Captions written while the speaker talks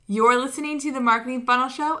You're listening to the Marketing Funnel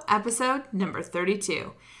Show, episode number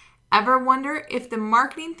 32. Ever wonder if the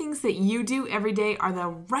marketing things that you do every day are the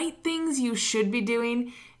right things you should be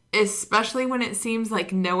doing, especially when it seems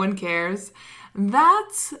like no one cares?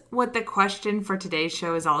 That's what the question for today's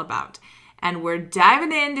show is all about. And we're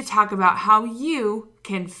diving in to talk about how you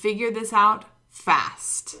can figure this out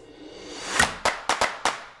fast.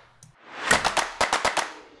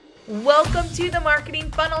 Welcome to the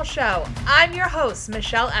Marketing Funnel Show. I'm your host,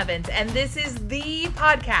 Michelle Evans, and this is the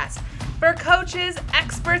podcast for coaches,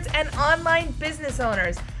 experts, and online business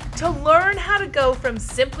owners to learn how to go from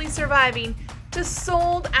simply surviving to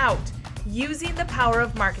sold out using the power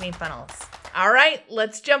of marketing funnels. All right,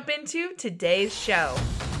 let's jump into today's show.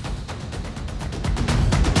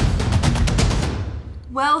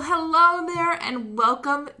 Well, hello there, and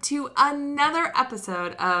welcome to another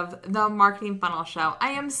episode of the Marketing Funnel Show. I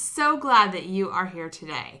am so glad that you are here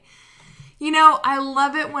today. You know, I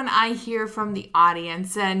love it when I hear from the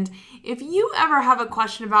audience, and if you ever have a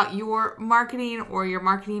question about your marketing or your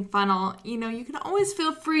marketing funnel, you can always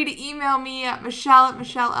feel free to email me at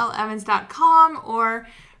michelle@michelleLevans.com or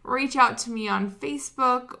reach out to me on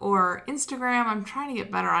Facebook or Instagram. I'm trying to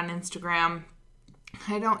get better on Instagram.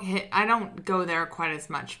 I don't go there quite as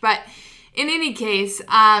much. But in any case,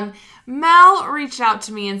 Mel reached out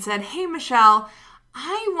to me and said, "Hey, Michelle,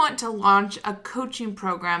 I want to launch a coaching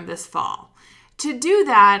program this fall. To do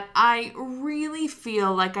that, I really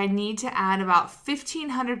feel like I need to add about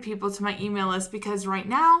 1,500 people to my email list because right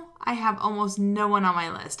now I have almost no one on my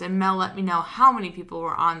list." And Mel let me know how many people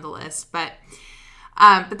were on the list, but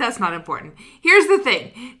that's not important. Here's the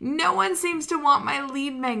thing. No one seems to want my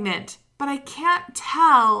lead magnet. But I can't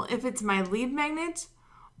tell if it's my lead magnet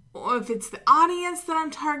or if it's the audience that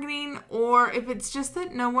I'm targeting or if it's just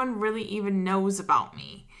that no one really even knows about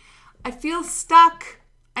me. I feel stuck.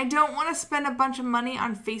 I don't want to spend a bunch of money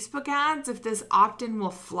on Facebook ads if this opt-in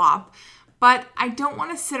will flop, but I don't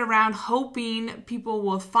want to sit around hoping people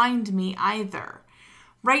will find me either.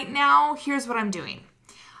 Right now, here's what I'm doing.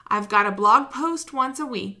 I've got a blog post once a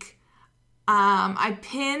week. I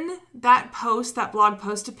pin that blog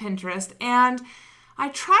post to Pinterest, and I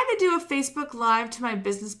try to do a Facebook Live to my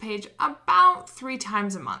business page about 3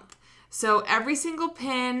 times a month. So every single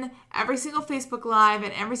pin, every single Facebook Live,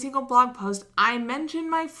 and every single blog post, I mention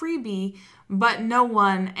my freebie, but no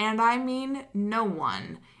one, and I mean no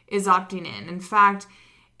one, is opting in. In fact,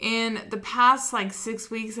 in the past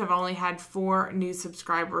 6 weeks, I've only had 4 new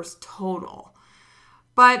subscribers total.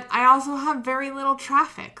 But I also have very little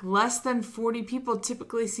traffic. Less than 40 people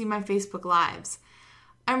typically see my Facebook Lives.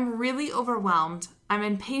 I'm really overwhelmed. I'm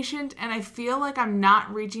impatient and I feel like I'm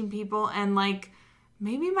not reaching people and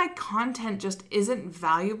maybe my content just isn't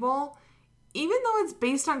valuable, even though it's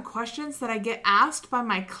based on questions that I get asked by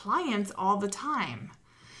my clients all the time.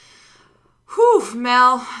 Whew,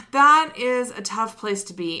 Mel, that is a tough place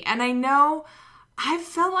to be. And I know I've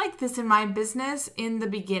felt like this in my business in the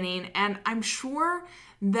beginning, and I'm sure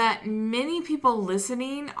that many people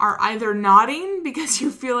listening are either nodding because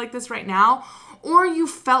you feel like this right now, or you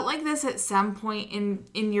felt like this at some point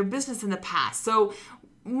in your business in the past. So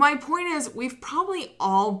my point is, we've probably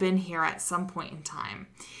all been here at some point in time.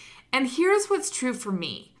 And here's what's true for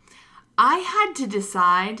me. I had to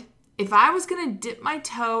decide if I was going to dip my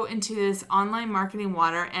toe into this online marketing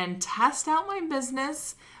water and test out my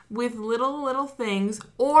business with little things,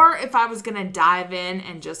 or if I was going to dive in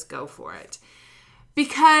and just go for it.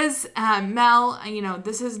 Because, Mel,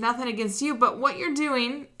 this is nothing against you, but what you're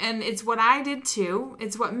doing, and it's what I did too,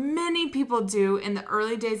 it's what many people do in the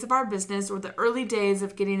early days of our business or the early days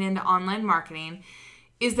of getting into online marketing,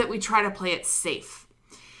 is that we try to play it safe.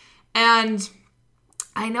 And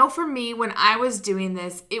I know for me, when I was doing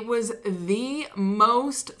this, it was the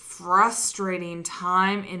most frustrating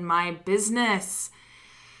time in my business.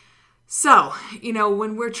 So,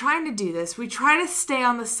 when we're trying to do this, we try to stay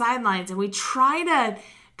on the sidelines and we try to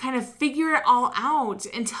kind of figure it all out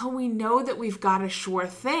until we know that we've got a sure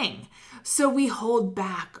thing. So we hold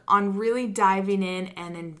back on really diving in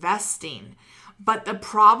and investing. But the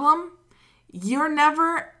problem, you're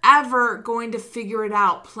never, ever going to figure it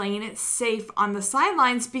out playing it safe on the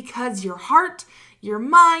sidelines because your heart, your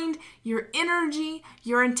mind, your energy,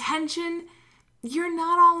 your intention, you're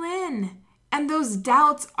not all in. And those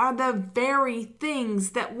doubts are the very things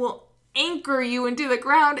that will anchor you into the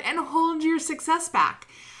ground and hold your success back.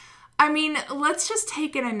 I mean, let's just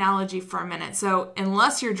take an analogy for a minute. So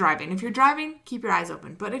unless you're driving, if you're driving, keep your eyes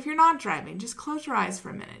open. But if you're not driving, just close your eyes for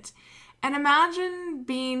a minute. And imagine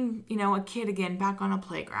being, a kid again back on a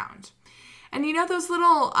playground. And you know those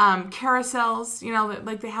little carousels,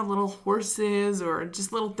 like they have little horses or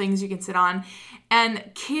just little things you can sit on.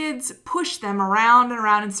 And kids push them around and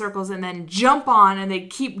around in circles and then jump on and they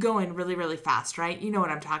keep going really, really fast, right? You know what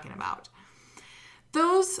I'm talking about.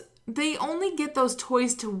 They only get those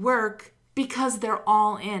toys to work because they're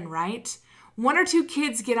all in, right? 1 or 2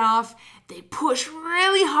 kids get off, they push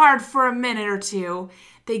really hard for a minute or two,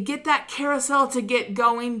 they get that carousel to get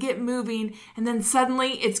going, get moving, and then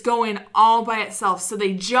suddenly it's going all by itself. So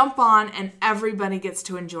they jump on and everybody gets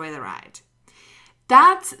to enjoy the ride.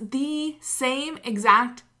 That's the same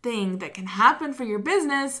exact thing that can happen for your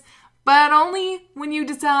business, but only when you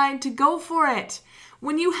decide to go for it.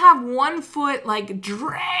 When you have one foot like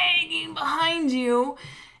dragging behind you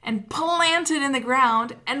and planted in the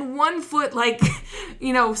ground and one foot like,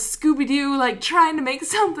 Scooby-Doo, like trying to make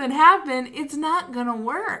something happen, it's not going to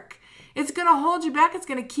work. It's going to hold you back. It's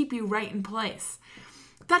going to keep you right in place.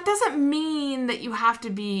 That doesn't mean that you have to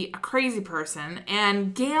be a crazy person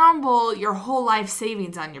and gamble your whole life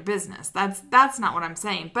savings on your business. That's not what I'm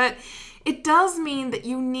saying. But it does mean that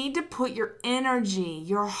you need to put your energy,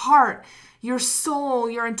 your heart, your soul,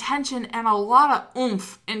 your intention, and a lot of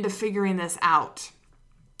oomph into figuring this out.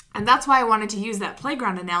 And that's why I wanted to use that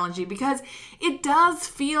playground analogy, because it does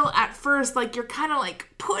feel at first like you're kind of like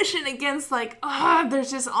pushing against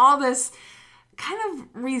there's just all this kind of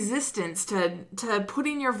resistance to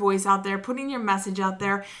putting your voice out there, putting your message out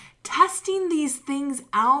there, testing these things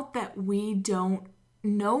out that we don't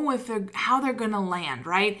know how they're going to land,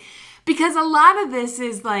 right? Because a lot of this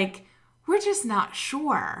is like, we're just not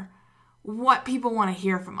sure what people want to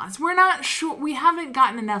hear from us. We're not sure. We haven't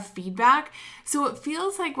gotten enough feedback. So it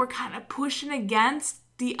feels like we're kind of pushing against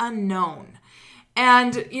the unknown.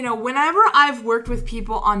 And, whenever I've worked with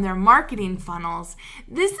people on their marketing funnels,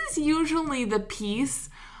 this is usually the piece,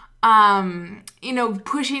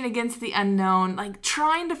 pushing against the unknown, like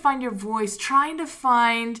trying to find your voice, trying to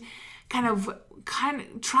find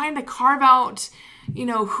trying to carve out,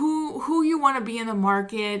 who you want to be in the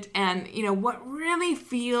market and, what really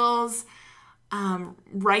feels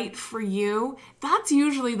right for you. That's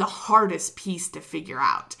usually the hardest piece to figure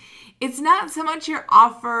out. It's not so much your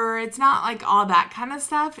offer. It's not like all that kind of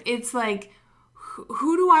stuff. It's like,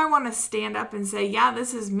 who do I want to stand up and say, yeah,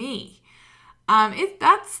 this is me?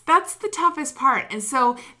 That's the toughest part. And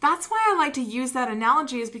so that's why I like to use that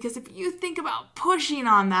analogy, is because if you think about pushing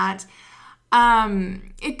on that,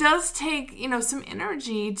 it does take, some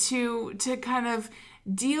energy to kind of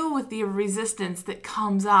deal with the resistance that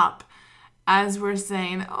comes up as we're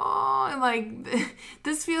saying,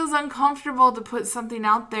 this feels uncomfortable to put something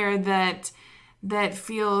out there that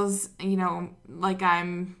feels, like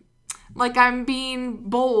I'm being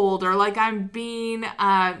bold, or like I'm being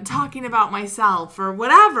talking about myself, or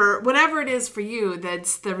whatever it is for you.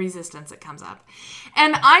 That's the resistance that comes up.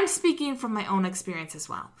 And I'm speaking from my own experience as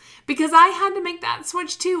well, because I had to make that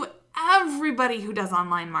switch too. Everybody who does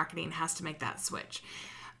online marketing has to make that switch.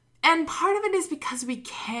 And part of it is because we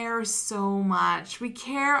care so much. We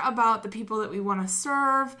care about the people that we want to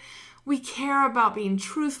serve. We care about being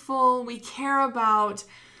truthful. We care about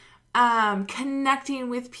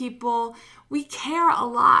connecting with people. We care a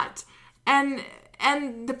lot. And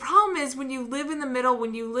the problem is, when you live in the middle,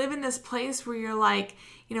 when you live in this place where you're like,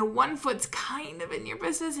 one foot's kind of in your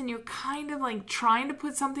business and you're kind of like trying to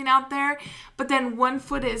put something out there, but then one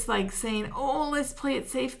foot is like saying, oh, let's play it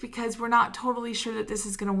safe because we're not totally sure that this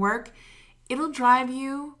is going to work. It'll drive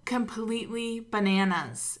you completely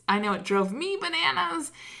bananas. I know it drove me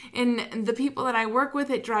bananas, and the people that I work with,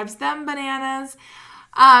 it drives them bananas.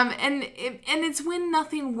 And it's when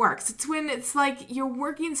nothing works. It's when it's like you're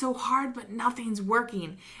working so hard, but nothing's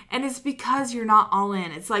working. And it's because you're not all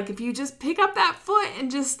in. It's like if you just pick up that foot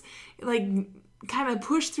and just like kind of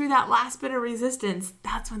push through that last bit of resistance,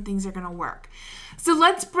 that's when things are going to work. So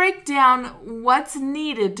let's break down what's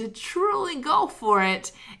needed to truly go for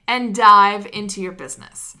it and dive into your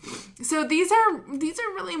business. So these are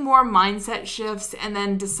really more mindset shifts, and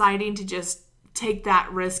then deciding to just take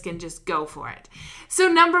that risk and just go for it. So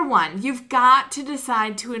number 1, you've got to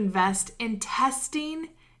decide to invest in testing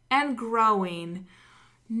and growing,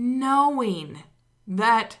 knowing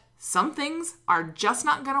that some things are just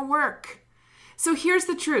not going to work. So here's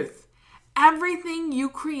the truth. Everything you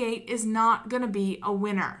create is not going to be a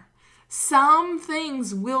winner. Some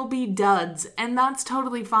things will be duds, and that's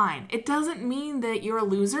totally fine. It doesn't mean that you're a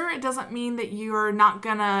loser. It doesn't mean that you're not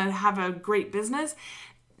going to have a great business.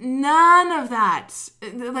 None of that.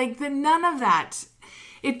 None of that.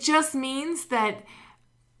 It just means that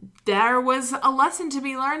there was a lesson to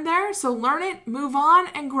be learned there. So learn it, move on,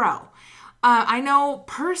 and grow. I know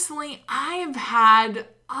personally I've had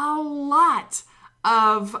a lot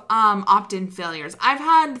of opt-in failures. I've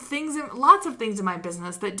had lots of things in my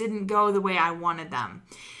business that didn't go the way I wanted them.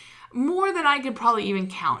 More than I could probably even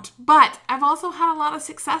count. But I've also had a lot of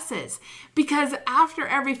successes because after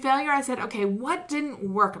every failure, I said, okay, what didn't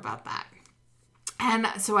work about that? And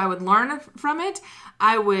so I would learn from it.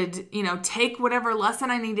 I would, take whatever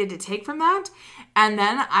lesson I needed to take from that. And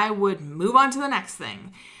then I would move on to the next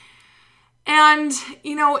thing. And,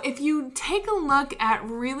 if you take a look at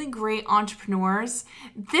really great entrepreneurs,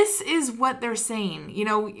 this is what they're saying.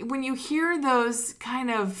 When you hear those kind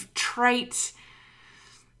of trite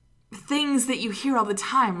things that you hear all the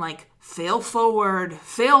time, like fail forward,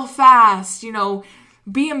 fail fast,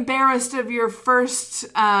 be embarrassed of your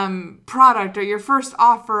first product or your first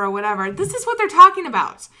offer or whatever. This is what they're talking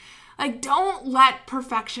about. Like, don't let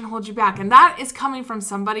perfection hold you back. And that is coming from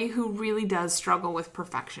somebody who really does struggle with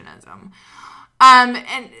perfectionism.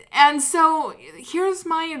 And so here's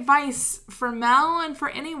my advice for Mel and for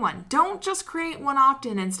anyone. Don't just create one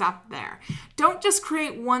opt-in and stop there. Don't just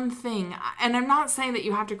create one thing. And I'm not saying that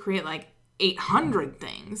you have to create like 800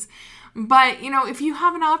 things. But, if you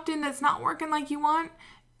have an opt-in that's not working like you want,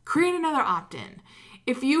 create another opt-in.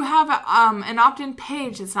 If you have an opt-in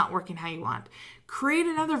page that's not working how you want, create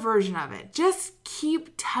another version of it. Just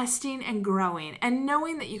keep testing and growing and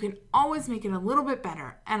knowing that you can always make it a little bit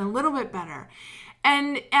better and a little bit better.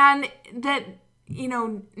 And that,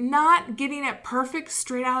 not getting it perfect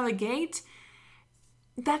straight out of the gate,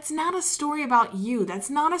 that's not a story about you. That's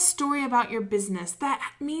not a story about your business. That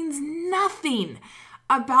means nothing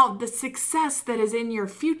about the success that is in your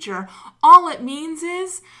future. All it means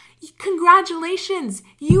is, congratulations,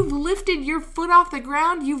 you've lifted your foot off the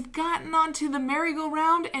ground, you've gotten onto the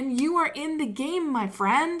merry-go-round, and you are in the game, my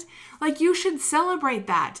friend. Like, you should celebrate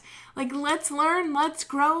that. Like, let's learn, let's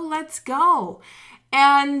grow, let's go.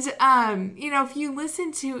 And, if you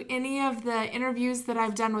listen to any of the interviews that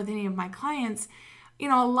I've done with any of my clients,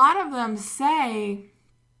 a lot of them say,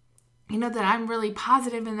 that I'm really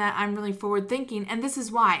positive and that I'm really forward-thinking. And this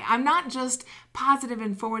is why. I'm not just positive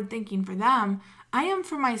and forward-thinking for them. I am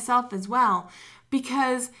for myself as well.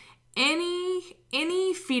 Because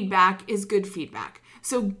any feedback is good feedback.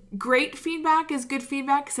 So great feedback is good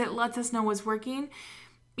feedback because it lets us know what's working.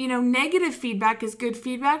 Negative feedback is good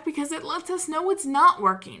feedback because it lets us know what's not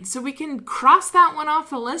working. So we can cross that one off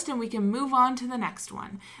the list and we can move on to the next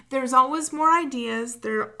one. There's always more ideas.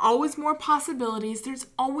 There are always more possibilities. There's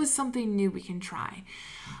always something new we can try.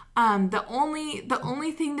 The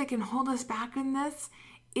only thing that can hold us back in this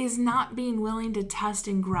is not being willing to test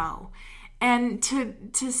and grow. And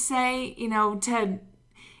to say,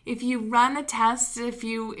 if you run a test, if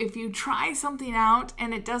you try something out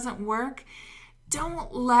and it doesn't work,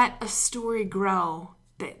 don't let a story grow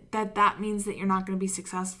that means that you're not going to be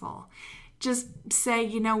successful. Just say,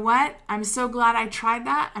 you know what? I'm so glad I tried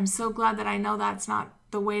that. I'm so glad that I know that's not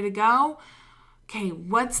the way to go. Okay,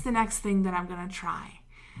 what's the next thing that I'm going to try?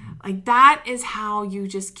 Like, that is how you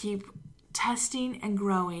just keep testing and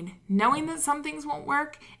growing, knowing that some things won't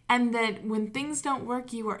work and that when things don't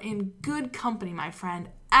work, you are in good company, my friend.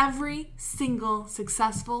 Every single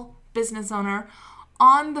successful business owner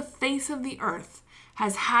on the face of the earth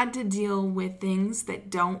has had to deal with things that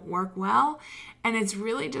don't work well. And it's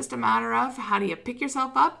really just a matter of how do you pick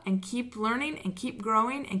yourself up and keep learning and keep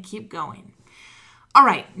growing and keep going. All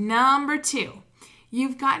right, number 2,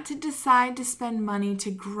 you've got to decide to spend money to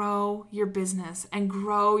grow your business and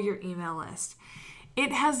grow your email list.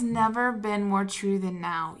 It has never been more true than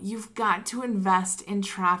now. You've got to invest in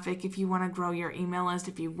traffic if you want to grow your email list,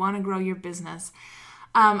 if you want to grow your business.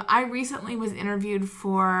 I recently was interviewed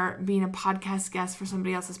for being a podcast guest for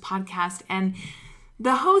somebody else's podcast, and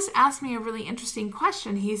the host asked me a really interesting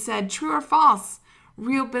question. He said, true or false,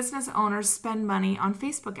 real business owners spend money on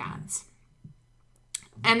Facebook ads?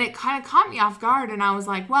 And it kind of caught me off guard, and I was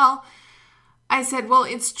like, I said,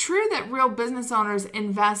 it's true that real business owners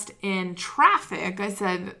invest in traffic. I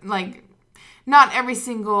said, not every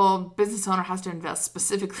single business owner has to invest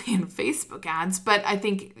specifically in Facebook ads, but I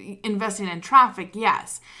think investing in traffic,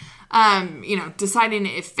 yes. Deciding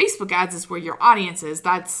if Facebook ads is where your audience is,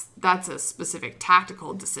 that's a specific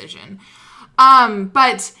tactical decision.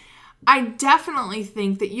 But I definitely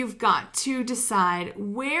think that you've got to decide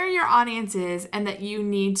where your audience is and that you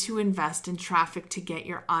need to invest in traffic to get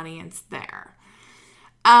your audience there.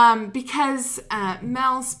 Because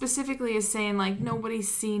Mel specifically is saying, nobody's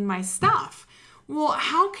seen my stuff. Well,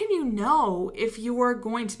 how can you know if you are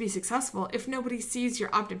going to be successful if nobody sees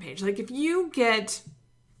your opt-in page? If you get,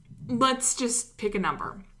 let's just pick a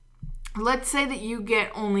number. Let's say that you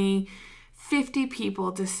get only 50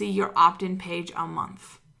 people to see your opt-in page a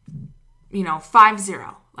month. 50.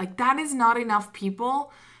 Like, that is not enough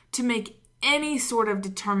people to make any sort of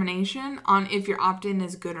determination on if your opt-in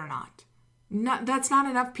is good or not. That's not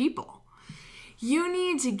enough people. You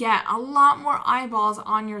need to get a lot more eyeballs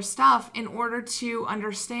on your stuff in order to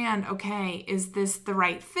understand, okay, is this the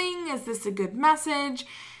right thing? Is this a good message?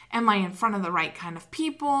 Am I in front of the right kind of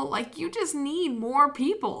people? Like, you just need more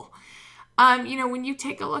people. When you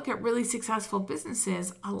take a look at really successful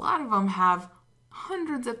businesses, a lot of them have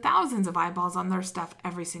hundreds of thousands of eyeballs on their stuff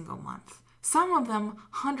every single month. Some of them,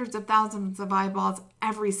 hundreds of thousands of eyeballs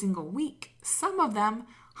every single week. Some of them,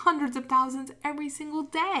 hundreds of thousands every single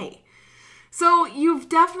day. So you've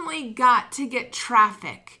definitely got to get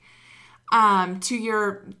traffic to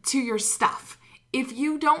your stuff. If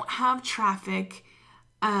you don't have traffic,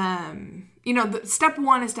 step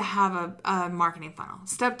one is to have a marketing funnel.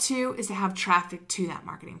 Step two is to have traffic to that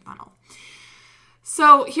marketing funnel.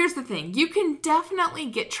 So here's the thing. You can definitely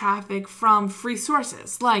get traffic from free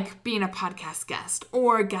sources like being a podcast guest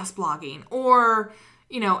or guest blogging or,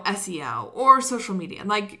 SEO or social media.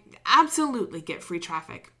 Like, absolutely get free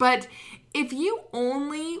traffic. But if you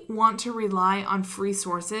only want to rely on free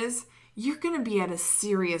sources, you're going to be at a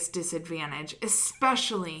serious disadvantage,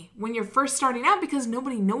 especially when you're first starting out because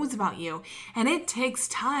nobody knows about you. And it takes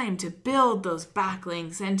time to build those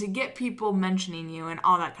backlinks and to get people mentioning you and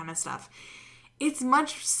all that kind of stuff. It's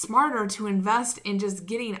much smarter to invest in just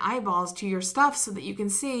getting eyeballs to your stuff so that you can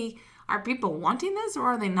see, are people wanting this or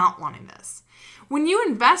are they not wanting this? When you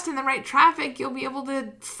invest in the right traffic, you'll be able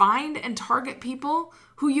to find and target people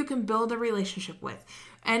who you can build a relationship with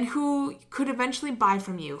and who could eventually buy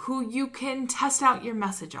from you, who you can test out your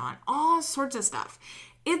message on, all sorts of stuff.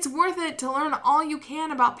 It's worth it to learn all you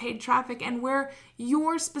can about paid traffic and where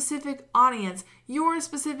your specific audience, your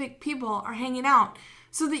specific people are hanging out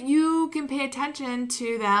so that you can pay attention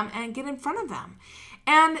to them and get in front of them.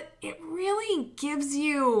 And it really gives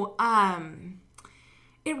you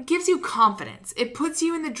confidence. It puts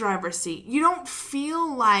you in the driver's seat. You don't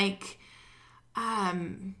feel like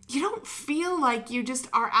you just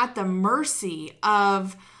are at the mercy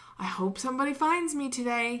of, I hope somebody finds me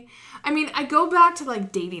today. I mean, I go back to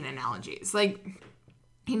like dating analogies. Like,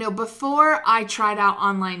 before I tried out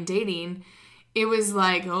online dating, it was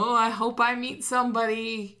like, oh, I hope I meet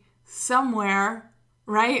somebody somewhere,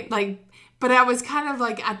 right? Like, but I was kind of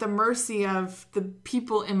like at the mercy of the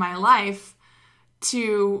people in my life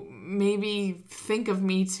to maybe think of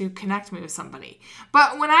me to connect me with somebody.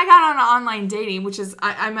 But when I got on online dating, which is,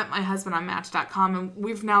 I met my husband on Match.com, and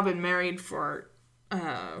we've now been married for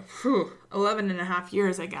 11 and a half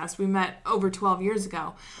years, I guess. We met over 12 years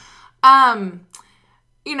ago. When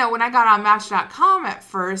I got on Match.com at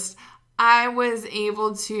first, I was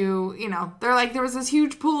able to, there was this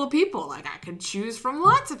huge pool of people. Like, I could choose from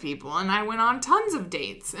lots of people, and I went on tons of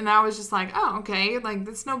dates. And I was just like, oh, okay, like,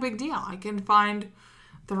 that's no big deal. I can find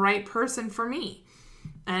the right person for me.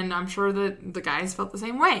 And I'm sure that the guys felt the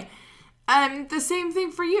same way. And the same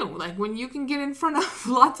thing for you. Like, when you can get in front of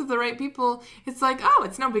lots of the right people, it's like, oh,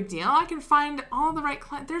 it's no big deal. I can find all the right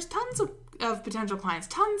clients. There's tons of potential clients,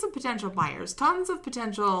 tons of potential buyers, tons of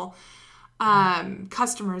potential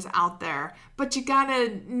customers out there, but you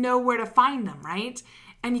gotta know where to find them, right?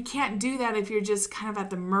 And you can't do that if you're just kind of at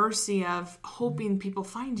the mercy of hoping people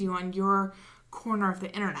find you on your corner of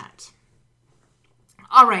the internet.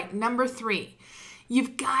 All right, number 3,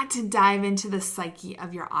 you've got to dive into the psyche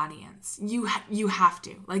of your audience. You have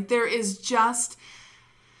to. Like, there is just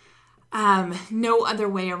no other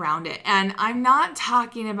way around it. And I'm not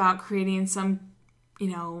talking about creating some,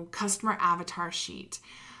 customer avatar sheet.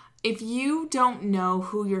 If you don't know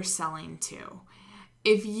who you're selling to,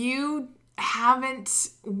 if you haven't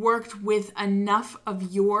worked with enough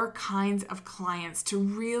of your kinds of clients to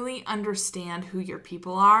really understand who your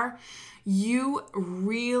people are, you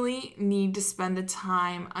really need to spend the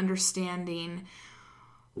time understanding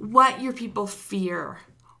what your people fear,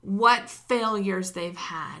 what failures they've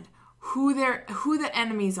had, who the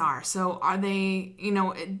enemies are. So are they,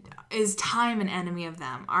 is time an enemy of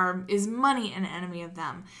them? Is money an enemy of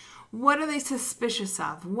them? What are they suspicious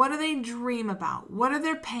of? What do they dream about? What are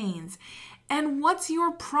their pains? And what's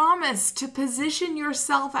your promise to position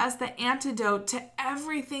yourself as the antidote to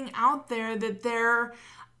everything out there that they're,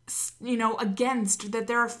 against, that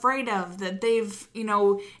they're afraid of, that they've,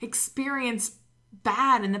 experienced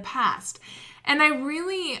bad in the past? And I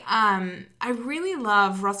really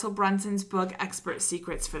love Russell Brunson's book, Expert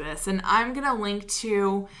Secrets, for this. And I'm going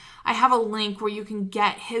to I have a link where you can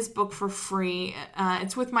get his book for free.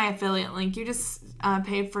 It's with my affiliate link. You just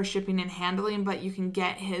pay for shipping and handling, but you can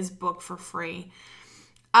get his book for free.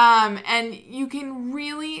 And you can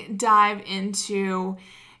really dive into,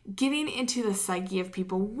 getting into the psyche of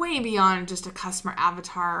people way beyond just a customer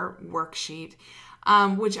avatar worksheet,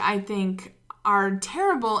 which I think are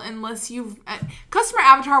terrible unless you've... customer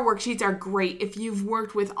avatar worksheets are great if you've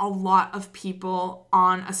worked with a lot of people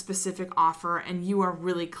on a specific offer and you are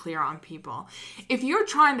really clear on people. If you're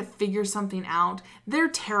trying to figure something out, they're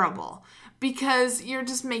terrible because you're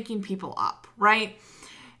just making people up, right?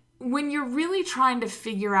 When you're really trying to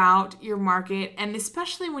figure out your market, and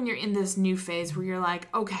especially when you're in this new phase where you're like,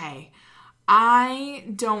 okay, I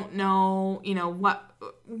don't know,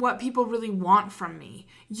 what people really want from me.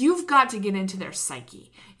 You've got to get into their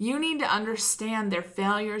psyche. You need to understand their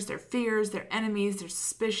failures, their fears, their enemies, their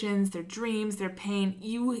suspicions, their dreams, their pain.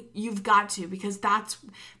 You've got to, because that's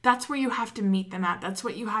where you have to meet them at. That's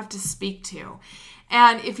what you have to speak to.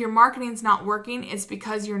 And if your marketing's not working, it's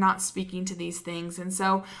because you're not speaking to these things. And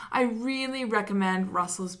so I really recommend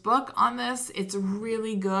Russell's book on this. It's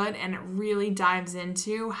really good, and it really dives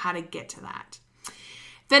into how to get to that.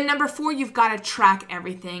 Then number 4, you've got to track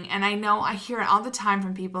everything. And I know I hear it all the time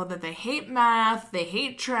from people that they hate math, they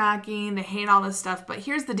hate tracking, they hate all this stuff. But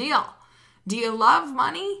here's the deal. Do you love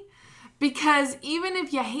money? Because even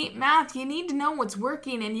if you hate math, you need to know what's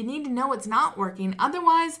working and you need to know what's not working.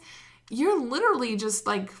 Otherwise, you're literally just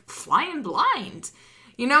like flying blind.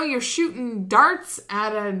 You're shooting darts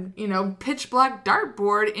at a, pitch black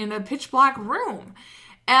dartboard in a pitch black room.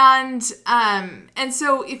 And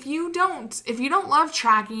so if you don't love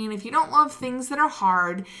tracking, if you don't love things that are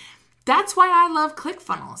hard, that's why I love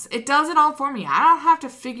ClickFunnels. It does it all for me. I don't have to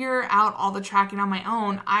figure out all the tracking on my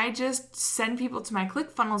own. I just send people to my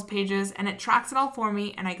ClickFunnels pages and it tracks it all for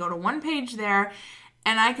me. And I go to one page there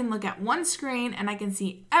and I can look at one screen and I can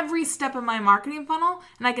see every step of my marketing funnel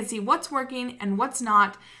and I can see what's working and what's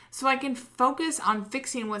not. So I can focus on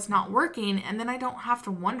fixing what's not working, and then I don't have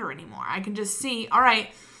to wonder anymore. I can just see, all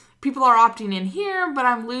right, people are opting in here, but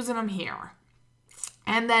I'm losing them here.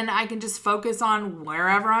 And then I can just focus on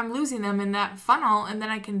wherever I'm losing them in that funnel, and then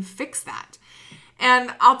I can fix that.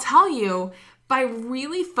 And I'll tell you, by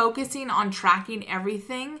really focusing on tracking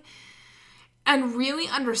everything, and really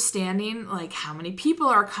understanding like how many people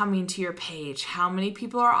are coming to your page, how many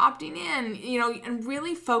people are opting in, and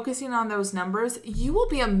really focusing on those numbers, you will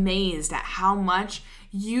be amazed at how much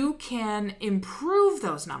you can improve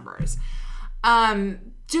those numbers.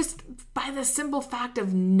 Just by the simple fact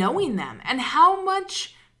of knowing them, and how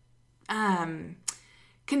much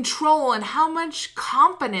control and how much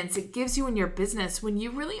confidence it gives you in your business when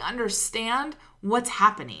you really understand what's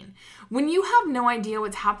happening. When you have no idea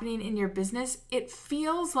what's happening in your business, it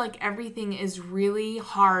feels like everything is really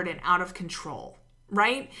hard and out of control,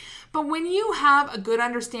 right? But when you have a good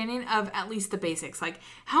understanding of at least the basics, like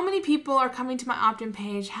how many people are coming to my opt-in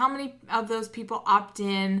page, how many of those people opt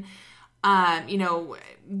in,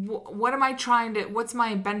 what am I what's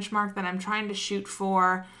my benchmark that I'm trying to shoot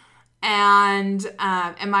for? And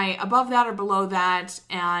am I above that or below that?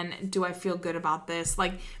 And do I feel good about this?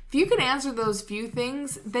 Like, if you can answer those few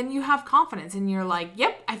things, then you have confidence and you're like,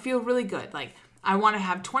 yep, I feel really good. Like, I want to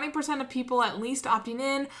have 20% of people at least opting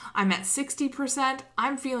in. I'm at 60%.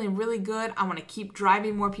 I'm feeling really good. I want to keep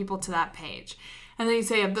driving more people to that page. And then you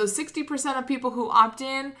say, of those 60% of people who opt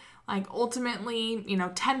in, like ultimately,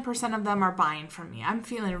 10% of them are buying from me. I'm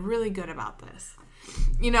feeling really good about this.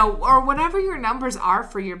 Or whatever your numbers are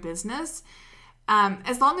for your business,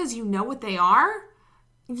 as long as you know what they are,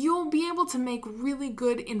 you'll be able to make really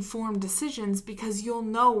good informed decisions because you'll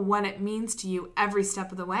know what it means to you every step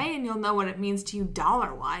of the way, and you'll know what it means to you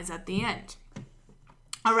dollar-wise at the end.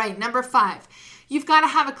 All right, number 5, you've got to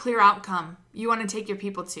have a clear outcome you want to take your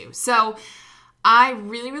people to. So I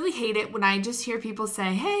really, really hate it when I just hear people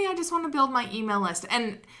say, hey, I just want to build my email list.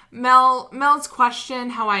 And Mel's question,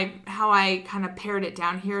 how I kind of pared it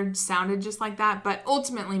down here sounded just like that. But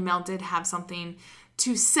ultimately, Mel did have something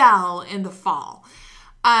to sell in the fall.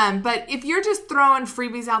 But if you're just throwing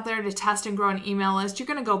freebies out there to test and grow an email list, you're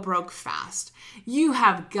going to go broke fast. You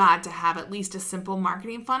have got to have at least a simple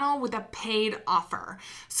marketing funnel with a paid offer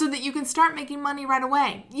so that you can start making money right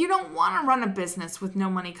away. You don't want to run a business with no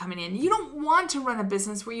money coming in. You don't want to run a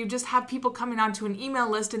business where you just have people coming onto an email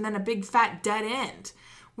list and then a big fat dead end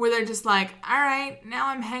where they're just like, all right, now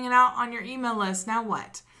I'm hanging out on your email list. Now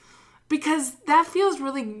what? Because that feels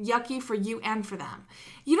really yucky for you and for them.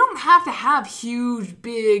 You don't have to have huge,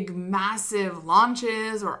 big, massive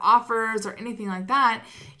launches or offers or anything like that.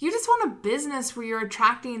 You just want a business where you're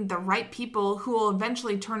attracting the right people who will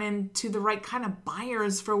eventually turn into the right kind of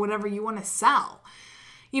buyers for whatever you want to sell.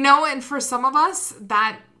 And for some of us,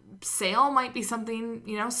 that sale might be something,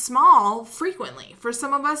 small frequently. For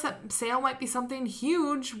some of us, that sale might be something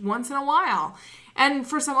huge once in a while. And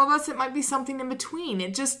for some of us, it might be something in between.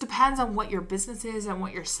 It just depends on what your business is and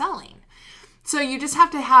what you're selling. So you just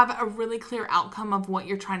have to have a really clear outcome of what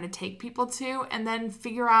you're trying to take people to, and then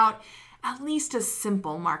figure out at least a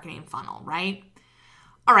simple marketing funnel, right?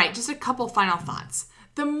 All right, just a couple final thoughts.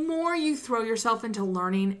 The more you throw yourself into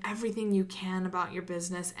learning everything you can about your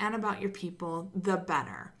business and about your people, the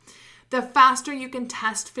better. The faster you can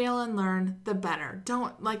test, fail, and learn, the better.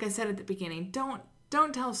 Don't, like I said at the beginning, don't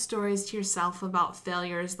tell stories to yourself about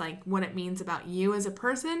failures, like what it means about you as a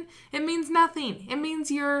person. It means nothing. It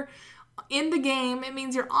means you're in the game. It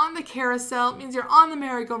means you're on the carousel. It means you're on the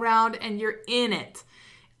merry-go-round and you're in it.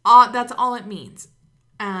 That's all it means.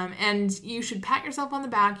 And you should pat yourself on the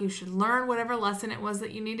back. You should learn whatever lesson it was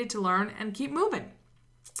that you needed to learn and keep moving.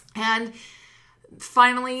 And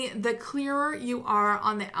finally, the clearer you are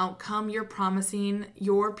on the outcome you're promising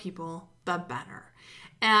your people, the better.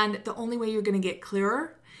 And the only way you're going to get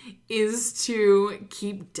clearer is to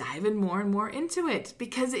keep diving more and more into it,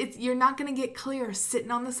 because you're not going to get clear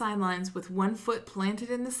sitting on the sidelines with one foot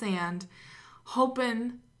planted in the sand,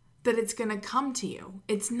 hoping that it's going to come to you.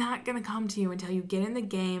 It's not going to come to you until you get in the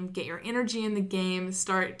game, get your energy in the game,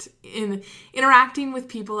 start interacting with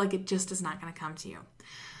people. Like, it just is not going to come to you.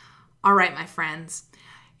 All right, my friends.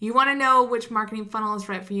 You want to know which marketing funnel is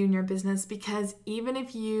right for you in your business, because even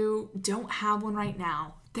if you don't have one right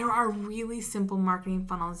now, there are really simple marketing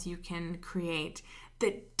funnels you can create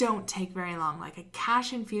that don't take very long, like a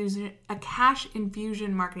cash infusion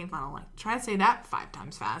marketing funnel. Like, try to say that 5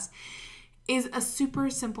 times fast. Is a super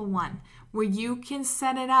simple one where you can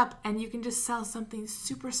set it up and you can just sell something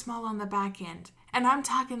super small on the back end. And I'm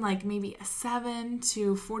talking like maybe a $7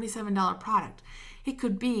 to $47 product. It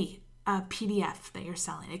could be a PDF that you're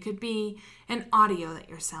selling. It could be an audio that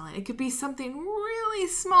you're selling. It could be something really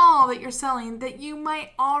small that you're selling that you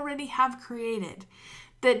might already have created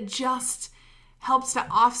that just helps to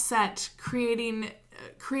offset creating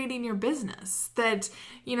your business, that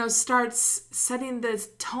starts setting the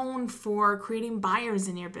tone for creating buyers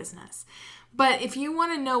in your business. But if you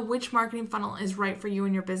want to know which marketing funnel is right for you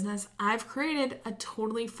in your business, I've created a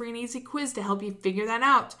totally free and easy quiz to help you figure that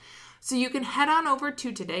out. So you can head on over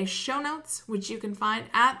to today's show notes, which you can find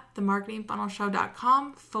at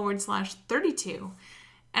themarketingfunnelshow.com/32.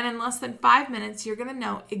 And in less than 5 minutes, you're going to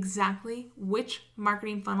know exactly which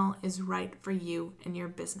marketing funnel is right for you and your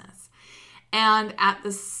business. And at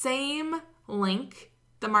the same link,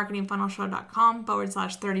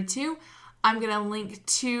 themarketingfunnelshow.com/32, I'm going to link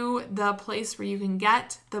to the place where you can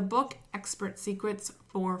get the book Expert Secrets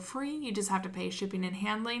for free. You just have to pay shipping and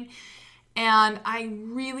handling. And I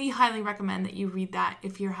really highly recommend that you read that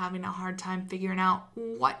if you're having a hard time figuring out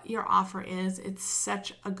what your offer is. It's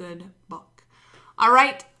such a good book. All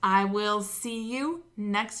right, I will see you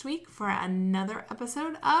next week for another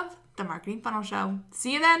episode of The Marketing Funnel Show.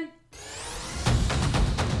 See you then.